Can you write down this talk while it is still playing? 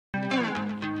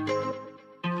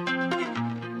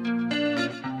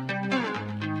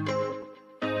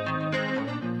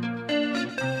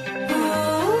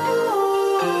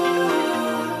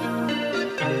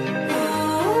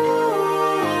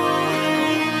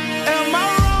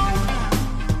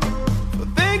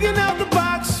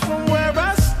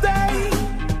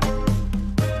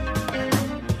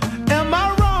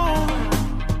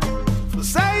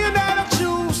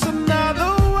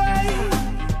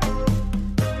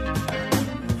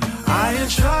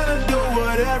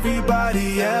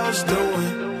everybody else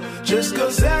doing, just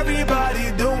 'cause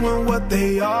everybody doing what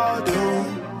they all do.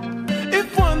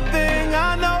 If one thing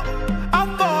I know, I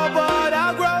fall but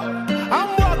I grow. I'm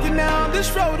walking down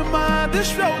this road of mine,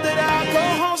 this road that I go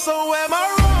home. So am I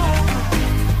wrong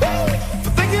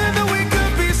for thinking that we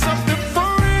could be something for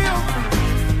real?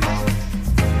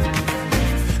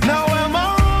 Now am I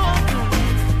wrong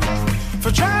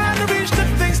for trying to reach the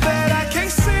things that I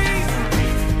can't see?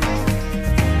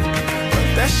 But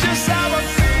that's just how I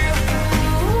feel.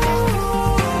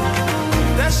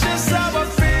 That's just how I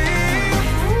feel.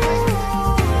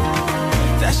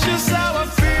 That's just how I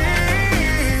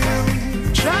feel.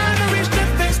 Trying to reach the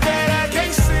things that I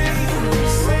can't see.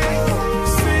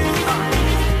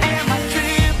 Am I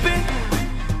tripping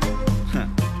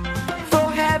for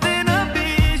having a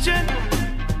vision?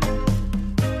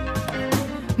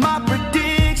 My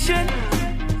prediction,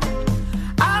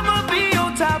 I'ma be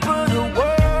on top of the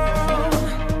world.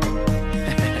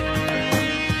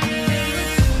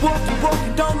 Walk,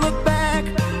 don't look back.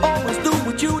 Always do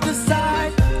what you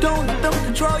decide. Don't let them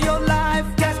control your life.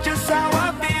 That's just how I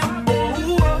feel.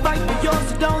 Oh, fight for yours,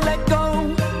 so don't let go.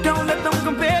 Don't let them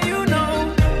compare, you know.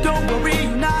 Don't worry,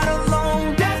 you're not alone.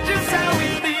 That's just how we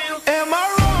feel. Am I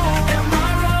wrong? Am I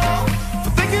wrong?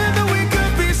 For thinking that we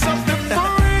could be something for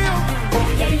real? Oh,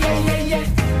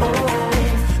 yeah. Oh,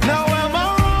 Now am I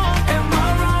wrong? am I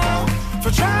wrong?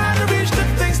 For trying to reach the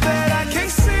things that I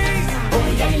can't see? Oh,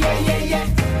 yeah.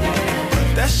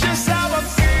 That's just how I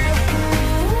feel.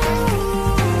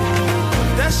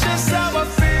 That's just how I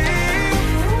feel.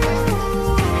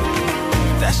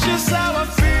 That's just how I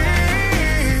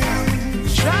feel.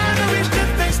 Trying to reach the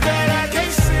things that I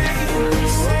can't see.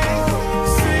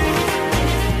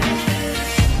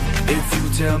 If you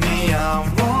tell me I'm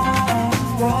wrong,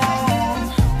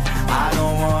 I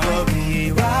don't wanna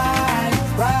be right.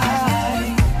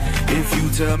 If you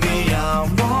tell me I'm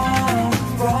wrong,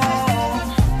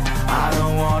 I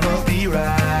don't wanna be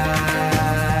right.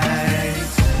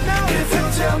 If you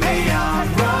tell me I'm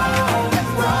wrong,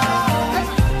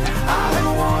 I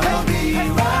don't wanna be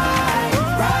right.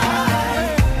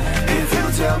 If you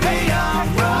tell me I'm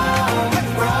wrong,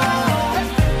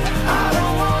 I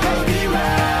don't wanna be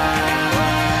right.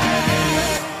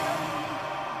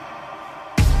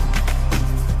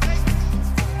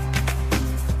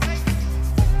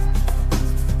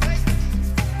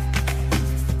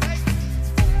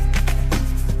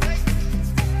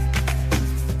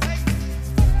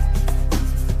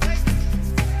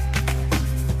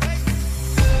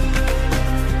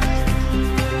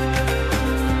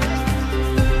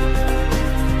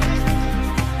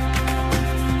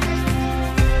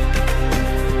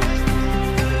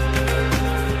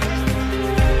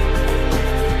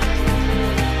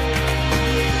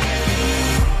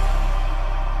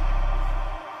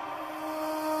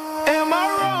 Am I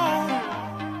wrong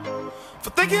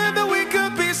for thinking that we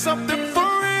could be something for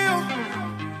real?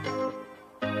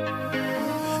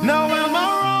 Now am I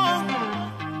wrong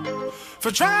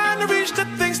for trying to reach the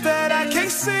things that I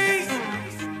can't see?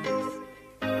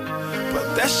 But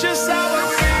that's just how I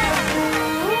feel.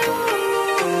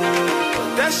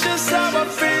 That's just how I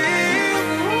feel.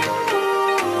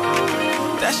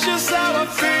 That's just how I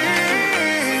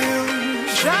feel.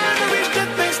 Trying to reach